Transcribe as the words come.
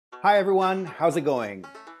Hi everyone, how's it going?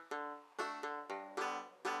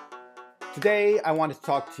 Today I wanted to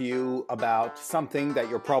talk to you about something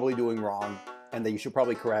that you're probably doing wrong and that you should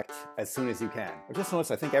probably correct as soon as you can. I've just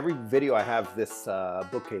noticed I think every video I have, this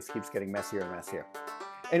bookcase keeps getting messier and messier.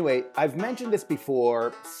 Anyway, I've mentioned this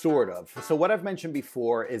before, sort of. So what I've mentioned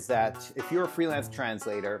before is that if you're a freelance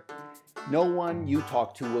translator, no one you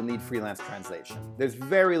talk to will need freelance translation. There's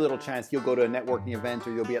very little chance you'll go to a networking event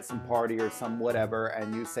or you'll be at some party or some whatever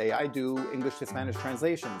and you say, I do English to Spanish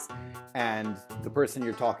translations. And the person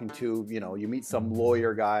you're talking to, you meet some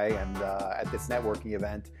lawyer guy and at this networking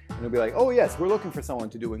event and he'll be like, oh yes, we're looking for someone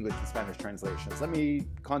to do English to Spanish translations. Let me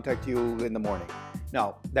contact you in the morning.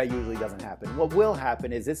 No, that usually doesn't happen. What will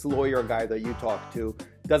happen is this lawyer guy that you talk to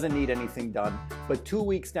doesn't need anything done, but 2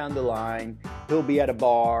 weeks down the line, he'll be at a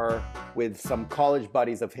bar with some college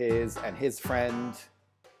buddies of his, and his friend,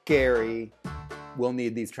 Gary, will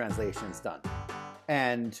need these translations done.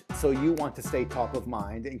 And so you want to stay top of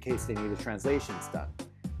mind in case they need the translations done.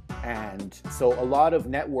 And so a lot of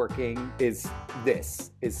networking is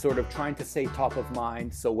sort of trying to stay top of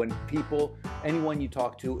mind. So when anyone you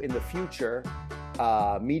talk to in the future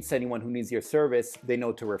meets anyone who needs your service, they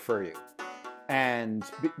know to refer you. And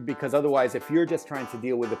because otherwise, if you're just trying to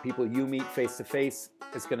deal with the people you meet face to face,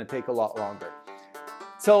 it's going to take a lot longer.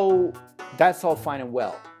 So that's all fine and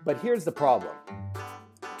well. But here's the problem.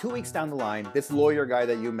 2 weeks down the line, this lawyer guy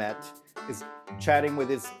that you met is chatting with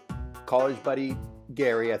his college buddy,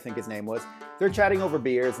 Gary, I think his name was. They're chatting over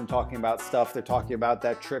beers and talking about stuff. They're talking about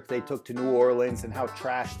that trip they took to New Orleans and how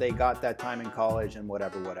trash they got that time in college and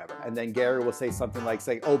whatever. And then Gary will say something like,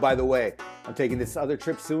 oh, by the way, I'm taking this other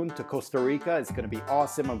trip soon to Costa Rica. It's going to be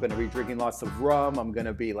awesome. I'm going to be drinking lots of rum. I'm going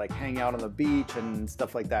to be like hanging out on the beach and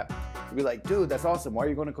stuff like that. You'll be like, dude, that's awesome. Why are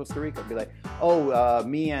you going to Costa Rica? I'd be like, oh,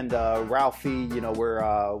 me and Ralphie,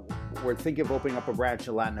 we're thinking of opening up a branch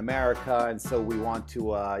in Latin America. And so we want to,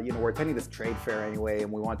 we're attending this trade fair anyway,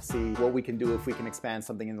 and we want to see what we can do if we can expand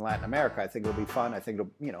something in Latin America. I think it'll be fun. I think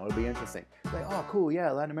it'll be interesting. Like, oh, cool,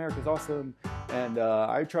 yeah, Latin America's awesome. And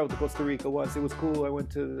I traveled to Costa Rica once. It was cool. I went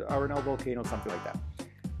to Arenal volcano, something like that.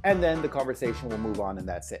 And then the conversation will move on, and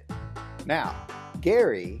that's it. Now,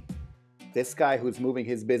 Gary, this guy who's moving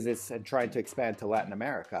his business and trying to expand to Latin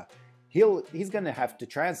America, he's going to have to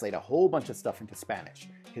translate a whole bunch of stuff into Spanish.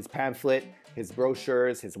 His pamphlet, his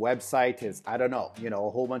brochures, his website, a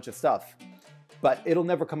whole bunch of stuff. But it'll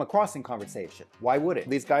never come across in conversation. Why would it?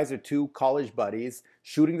 These guys are two college buddies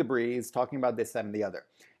shooting the breeze, talking about this, that, and the other.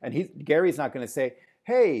 And Gary's not going to say,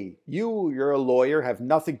 hey, you're a lawyer, have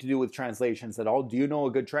nothing to do with translations at all. Do you know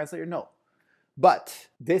a good translator? No. But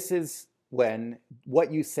this is when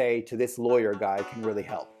what you say to this lawyer guy can really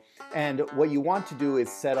help. And what you want to do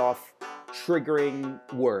is set off triggering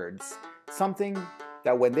words. Something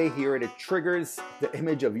that when they hear it, it triggers the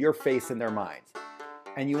image of your face in their mind.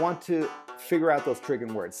 And you want to figure out those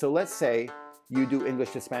triggering words. So let's say you do English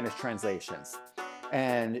to Spanish translations.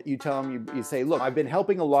 And you tell them, you say, look, I've been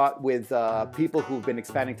helping a lot with people who've been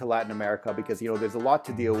expanding to Latin America because, there's a lot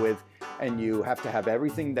to deal with and you have to have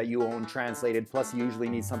everything that you own translated. Plus, you usually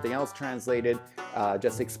need something else translated,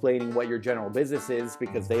 just explaining what your general business is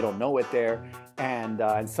because they don't know it there.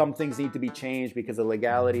 And some things need to be changed because the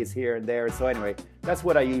legality is here and there. So anyway, that's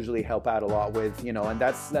what I usually help out a lot with, and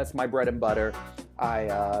that's my bread and butter. I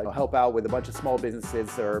help out with a bunch of small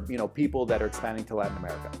businesses or, people that are expanding to Latin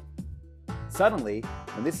America. Suddenly,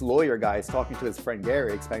 when this lawyer guy is talking to his friend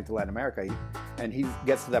Gary, expanding to Latin America, and he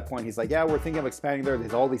gets to that point, he's like, yeah, we're thinking of expanding there.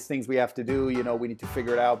 There's all these things we have to do. We need to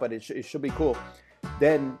figure it out, but it should be cool.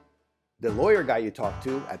 Then the lawyer guy you talk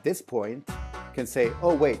to at this point can say,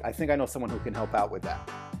 oh, wait, I think I know someone who can help out with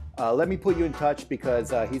that. Let me put you in touch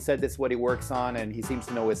because he said this is what he works on and he seems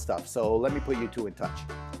to know his stuff. So let me put you two in touch.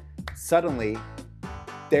 Suddenly,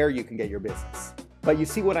 there you can get your business. But you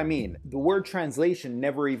see what I mean? The word translation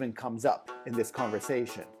never even comes up in this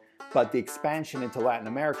conversation, but the expansion into Latin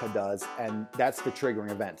America does, and that's the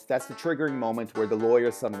triggering event. That's the triggering moment where the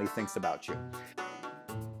lawyer suddenly thinks about you.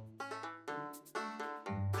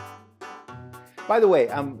 By the way,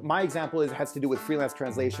 my example has to do with freelance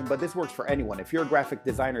translation, but this works for anyone. If you're a graphic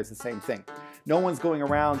designer, it's the same thing. No one's going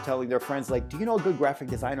around telling their friends like, do you know a good graphic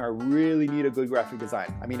designer? I really need a good graphic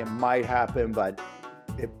design. I mean, it might happen, but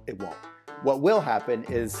it won't. What will happen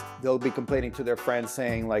is they'll be complaining to their friends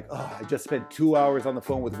saying like, oh, I just spent 2 hours on the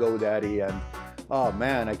phone with GoDaddy and oh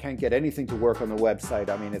man, I can't get anything to work on the website.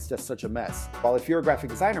 I mean, it's just such a mess. While if you're a graphic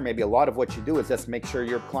designer, maybe a lot of what you do is just make sure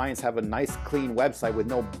your clients have a nice, clean website with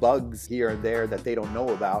no bugs here and there that they don't know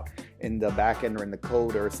about in the back end or in the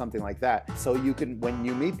code or something like that. So you can, when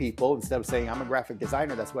you meet people, instead of saying, I'm a graphic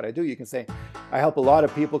designer, that's what I do, you can say, I help a lot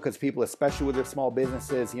of people because people, especially with their small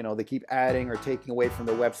businesses, you know, they keep adding or taking away from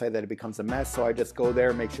their website that it becomes a mess. So I just go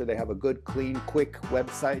there, make sure they have a good, clean, quick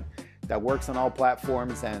website that works on all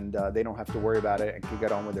platforms, and they don't have to worry about it and can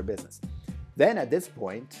get on with their business. Then at this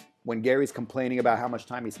point, when Gary's complaining about how much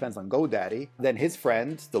time he spends on GoDaddy, then his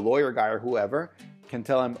friend, the lawyer guy or whoever, can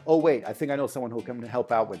tell him, oh wait, I think I know someone who can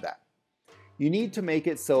help out with that. You need to make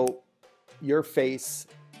it so your face,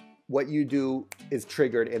 what you do, is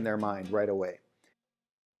triggered in their mind right away.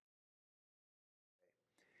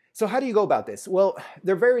 So how do you go about this? Well,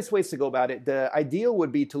 there are various ways to go about it. The ideal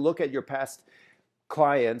would be to look at your past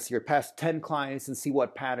clients, your past 10 clients, and see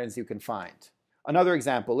what patterns you can find. Another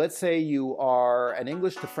example, let's say you are an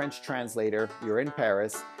English to French translator, you're in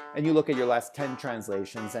Paris, and you look at your last 10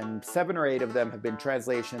 translations, and 7 or 8 of them have been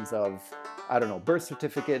translations of, I don't know, birth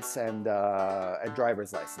certificates and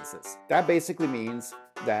driver's licenses. That basically means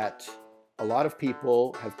that a lot of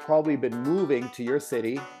people have probably been moving to your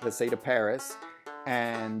city, let's say to Paris,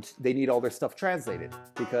 and they need all their stuff translated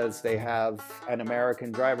because they have an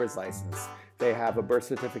American driver's license. They have a birth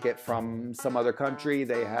certificate from some other country,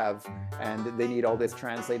 and they need all this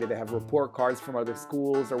translated. They have report cards from other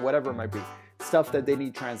schools or whatever it might be. Stuff that they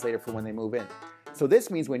need translated for when they move in. So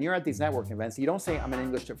this means when you're at these networking events, you don't say, I'm an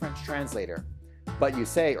English to French translator, but you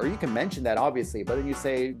say, or you can mention that obviously, but then you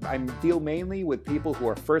say, I deal mainly with people who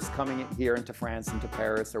are first coming here into France, into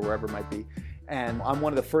Paris, or wherever it might be. And I'm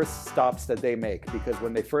one of the first stops that they make, because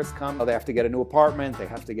when they first come, they have to get a new apartment, they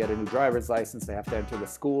have to get a new driver's license, they have to enter the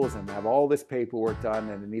schools and have all this paperwork done,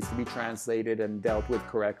 and it needs to be translated and dealt with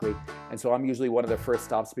correctly. And so I'm usually one of the first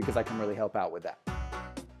stops because I can really help out with that.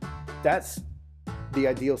 That's the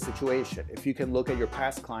ideal situation. If you can look at your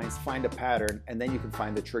past clients, find a pattern, and then you can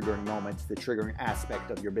find the triggering moment, the triggering aspect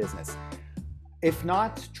of your business. If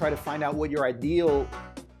not, try to find out what your ideal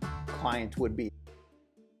client would be.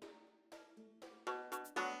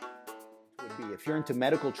 If you're into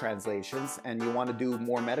medical translations and you want to do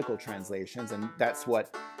more medical translations, and that's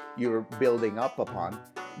what you're building up upon,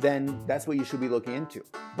 then that's what you should be looking into.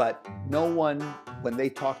 But no one, when they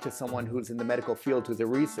talk to someone who's in the medical field, who's a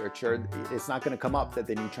researcher, it's not going to come up that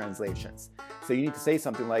they need translations. So you need to say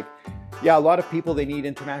something like, yeah, a lot of people, they need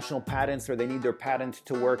international patents, or they need their patent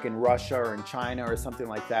to work in Russia or in China or something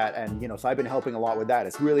like that. And, you know, so I've been helping a lot with that.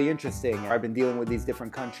 It's really interesting. I've been dealing with these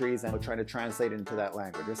different countries and trying to translate it into that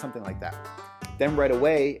language or something like that. Then right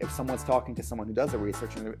away, if someone's talking to someone who does the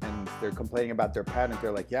research and they're complaining about their patent,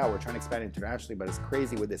 they're like, yeah, we're trying to expand internationally, but it's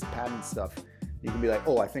crazy with this patent stuff. You can be like,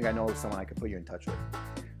 oh, I think I know someone I can put you in touch with.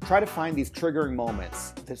 Try to find these triggering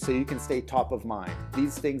moments so you can stay top of mind.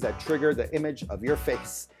 These things that trigger the image of your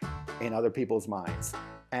face in other people's minds.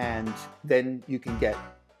 And then you can get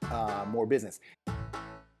more business.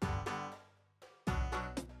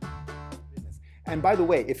 And by the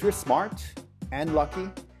way, if you're smart and lucky,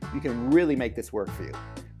 you can really make this work for you.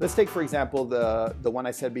 Let's take, for example, the one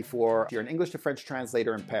I said before. You're an English to French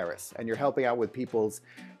translator in Paris, and you're helping out with people's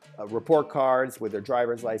report cards, with their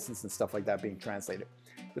driver's license and stuff like that being translated.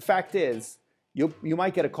 The fact is, you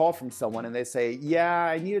might get a call from someone and they say, yeah,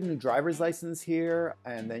 I need a new driver's license here.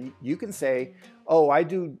 And then you can say, oh, I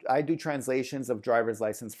do translations of driver's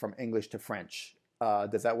license from English to French.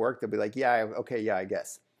 Does that work? They'll be like, yeah, okay, yeah, I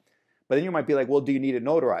guess. But then you might be like, well, do you need it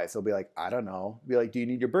notarized? They'll be like, I don't know. Be like, do you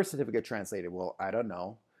need your birth certificate translated? Well, I don't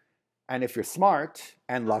know. And if you're smart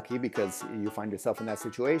and lucky, because you find yourself in that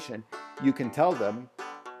situation, you can tell them,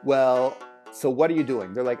 well, so what are you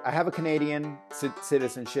doing? They're like, I have a Canadian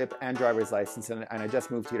citizenship and driver's license, and I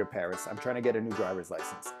just moved here to Paris. I'm trying to get a new driver's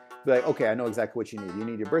license. Be like, okay, I know exactly what you need. You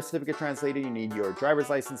need your birth certificate translated, you need your driver's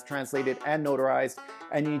license translated and notarized,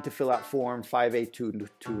 and you need to fill out form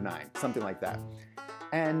 58229, something like that.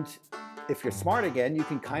 And if you're smart again, you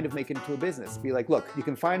can kind of make it into a business. Be like, look, you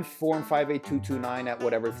can find form 58229 at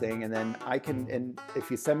whatever thing, and then and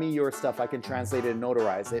if you send me your stuff, I can translate it and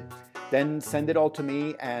notarize it. Then send it all to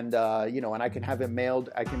me, and and I can have it mailed.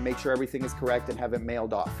 I can make sure everything is correct and have it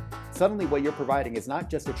mailed off. Suddenly, what you're providing is not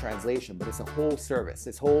just a translation, but it's a whole service,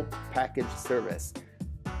 this whole package service.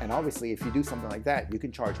 And obviously, if you do something like that, you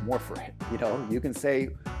can charge more for it. You can say,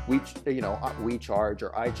 we charge,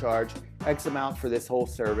 or I charge X amount for this whole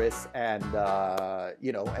service, and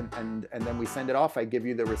and then we send it off. I give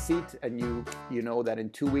you the receipt, and you know that in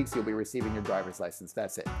 2 weeks you'll be receiving your driver's license.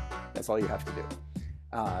 That's it. That's all you have to do.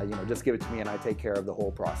 Just give it to me, and I take care of the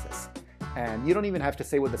whole process. And you don't even have to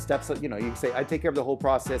say what the steps are. You can say, I take care of the whole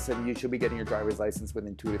process, and you should be getting your driver's license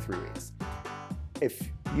within 2 to 3 weeks.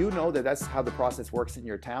 If you know that that's how the process works in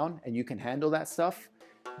your town, and you can handle that stuff,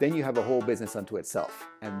 then you have a whole business unto itself.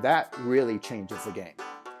 And that really changes the game.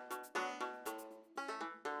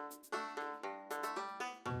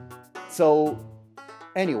 So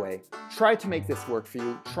anyway, try to make this work for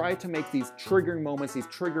you. Try to make these triggering moments, these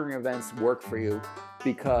triggering events work for you,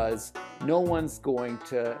 because no one's going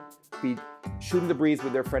to be shooting the breeze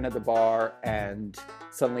with their friend at the bar and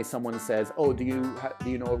suddenly someone says, oh, do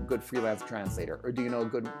you know a good freelance translator? Or do you know a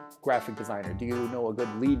good graphic designer? Do you know a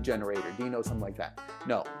good lead generator? Do you know something like that?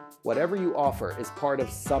 No. Whatever you offer is part of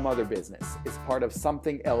some other business. It's part of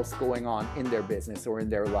something else going on in their business or in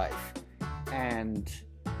their life. And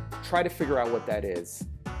try to figure out what that is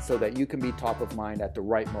so that you can be top of mind at the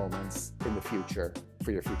right moments in the future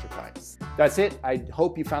for your future clients. That's it. I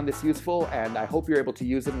hope you found this useful, and I hope you're able to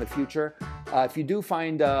use it in the future. If you do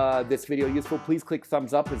find this video useful, please click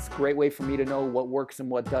thumbs up. It's a great way for me to know what works and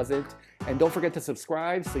what doesn't. And don't forget to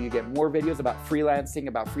subscribe so you get more videos about freelancing,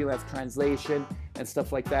 about freelance translation, and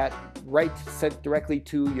stuff like that, sent directly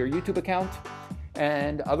to your YouTube account.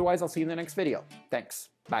 And otherwise, I'll see you in the next video. Thanks.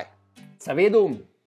 Bye. Savedum!